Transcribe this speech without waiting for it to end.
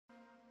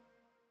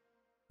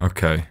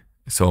Okay,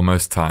 it's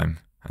almost time,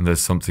 and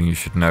there's something you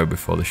should know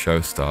before the show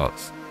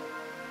starts.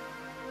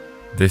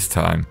 This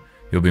time,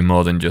 you'll be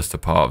more than just a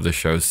part of the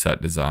show's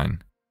set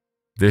design.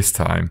 This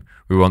time,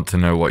 we want to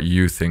know what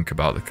you think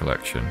about the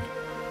collection.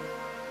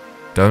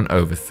 Don't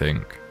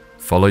overthink,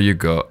 follow your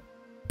gut,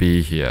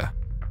 be here.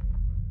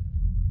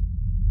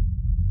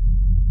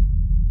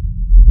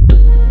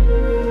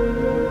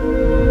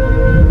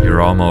 Your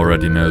arm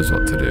already knows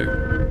what to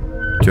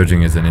do.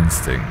 Judging is an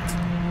instinct.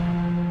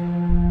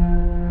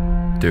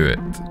 Do it.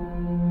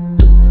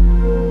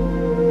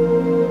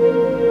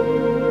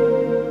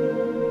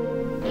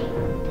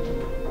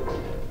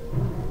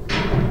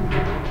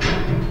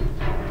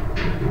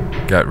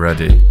 Get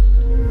ready.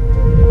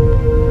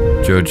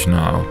 Judge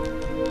now.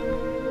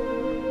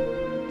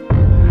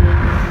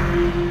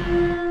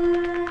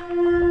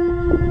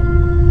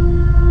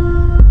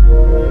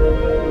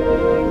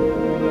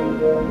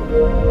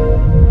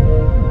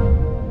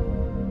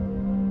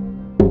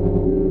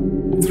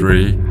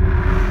 Three,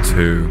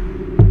 two,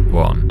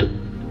 one.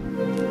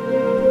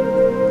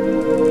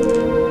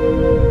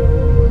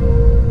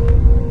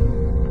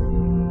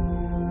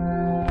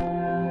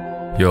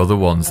 You're the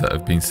ones that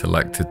have been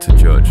selected to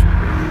judge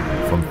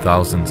from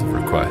thousands of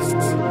requests.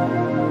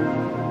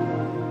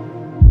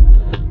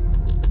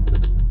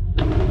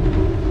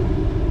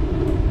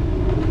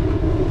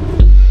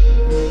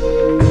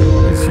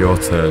 It's your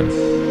turn.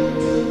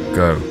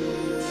 Go.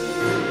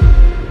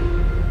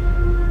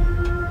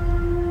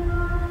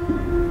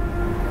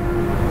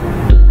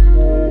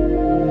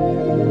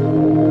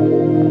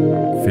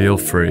 Feel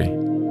free.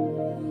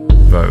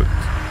 Vote.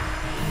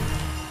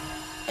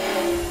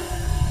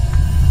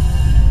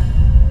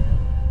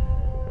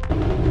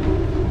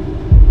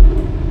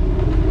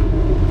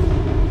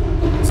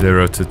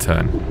 0 to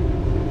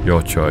 10.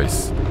 Your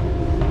choice.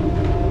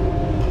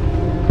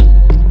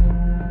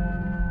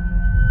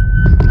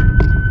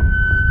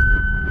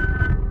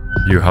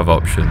 You have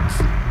options.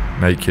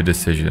 Make your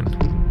decision.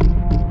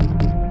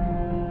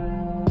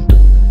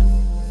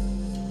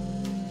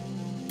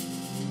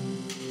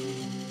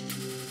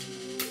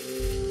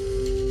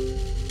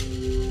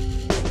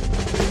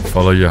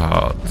 Follow your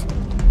heart.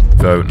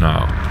 Vote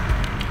now.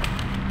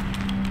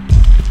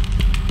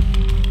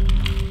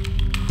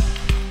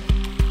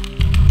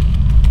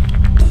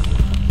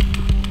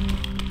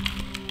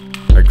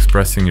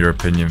 Expressing your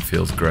opinion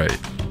feels great.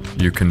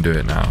 You can do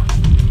it now.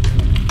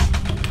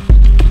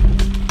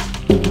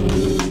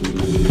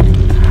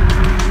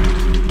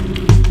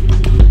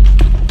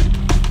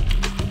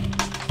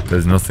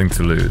 There's nothing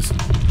to lose,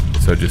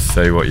 so just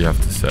say what you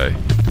have to say.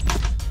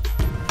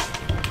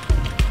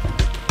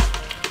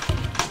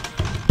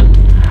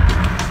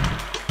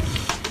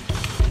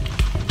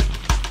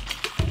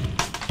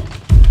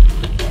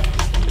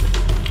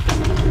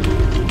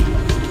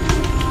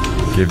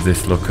 Give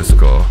this look a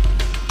score.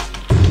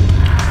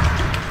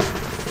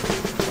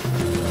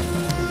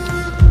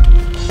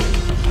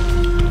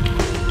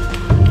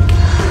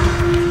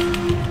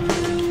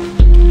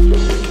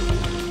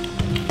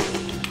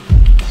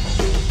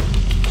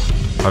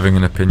 Having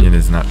an opinion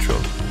is natural,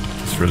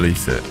 just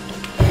release it.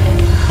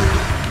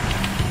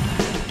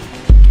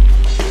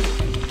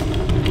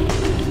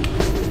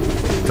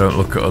 Don't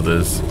look at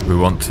others, we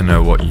want to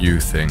know what you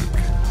think.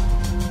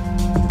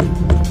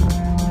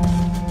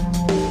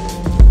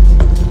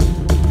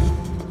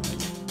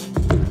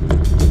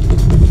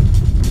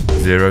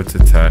 Zero to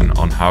 10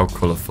 on how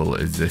colourful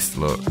is this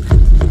look.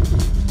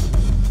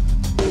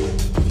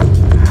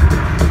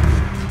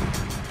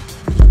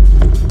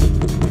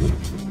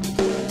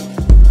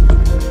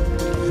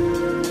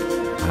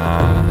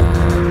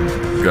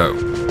 Go.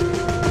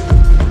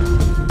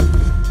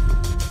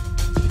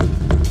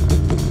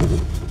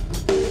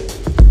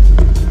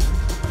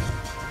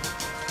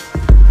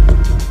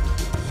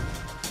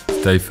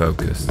 Stay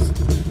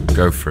focused.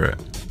 Go for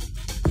it.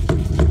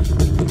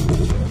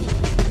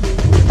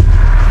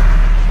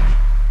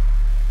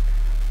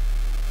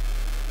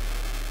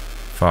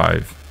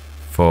 Five,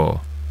 4,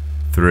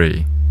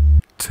 3,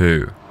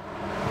 2,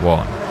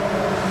 1.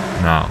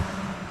 Now.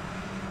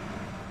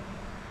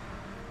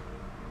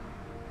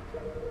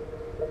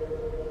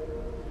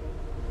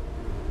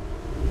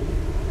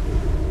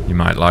 You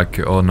might like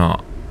it or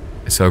not.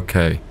 It's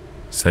okay.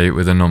 Say it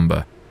with a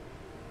number.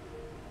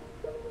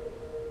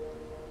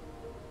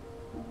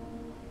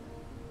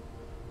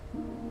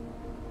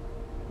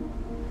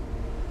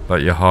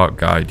 Let your heart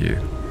guide you.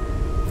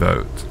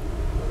 Vote.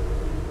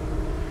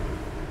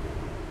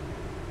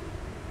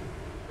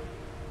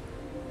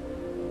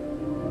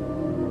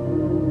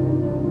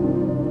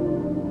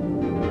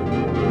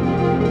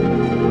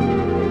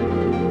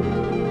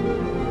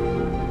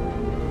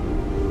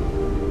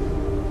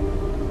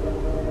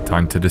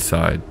 Time to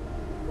decide.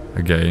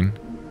 Again,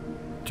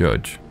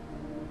 judge.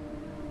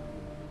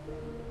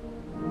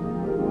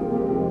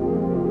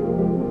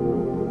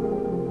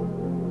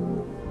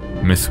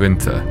 Miss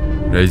Winter,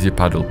 raise your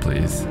paddle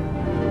please.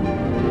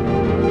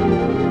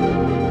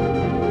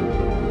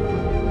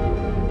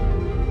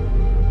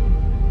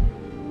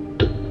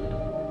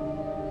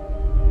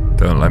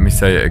 Don't let me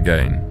say it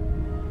again.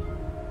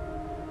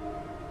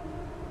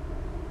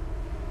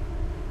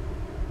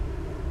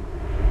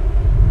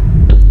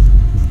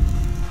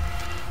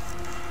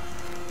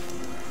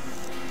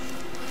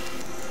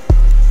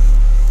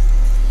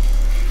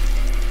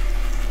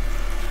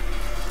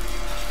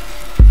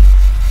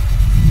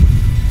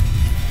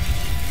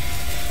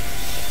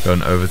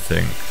 Don't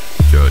overthink,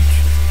 judge.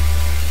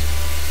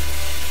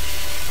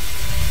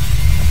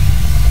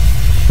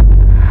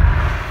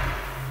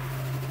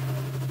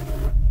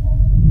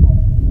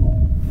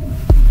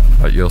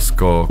 Let your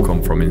score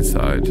come from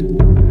inside.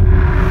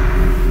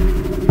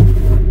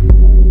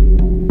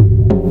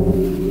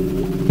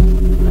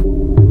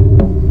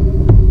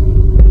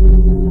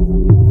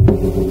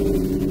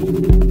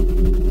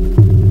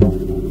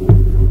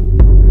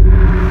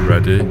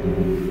 Ready,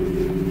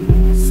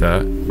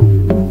 set,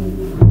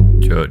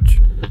 judge.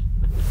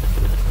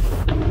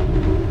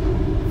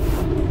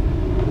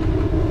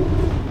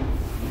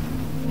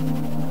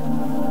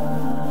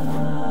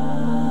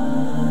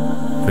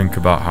 Think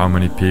about how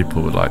many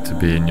people would like to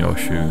be in your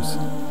shoes.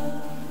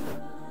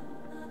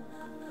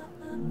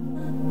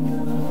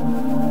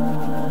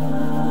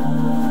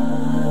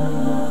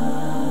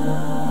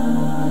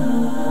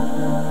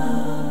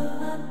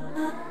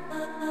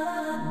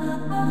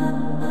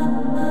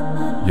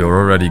 You're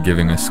already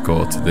giving a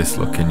score to this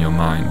look in your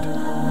mind.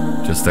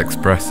 Just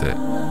express it.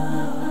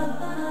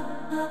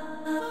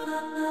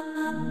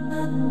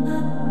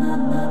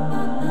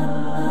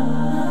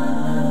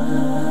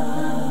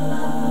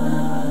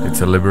 It's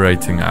a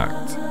liberating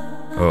act.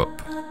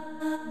 Up.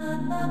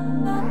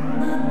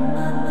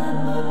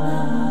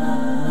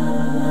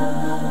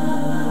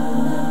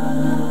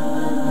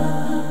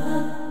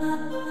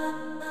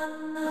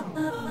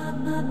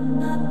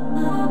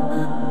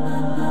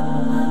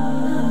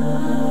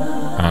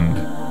 And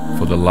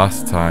for the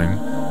last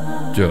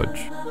time,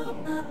 judge.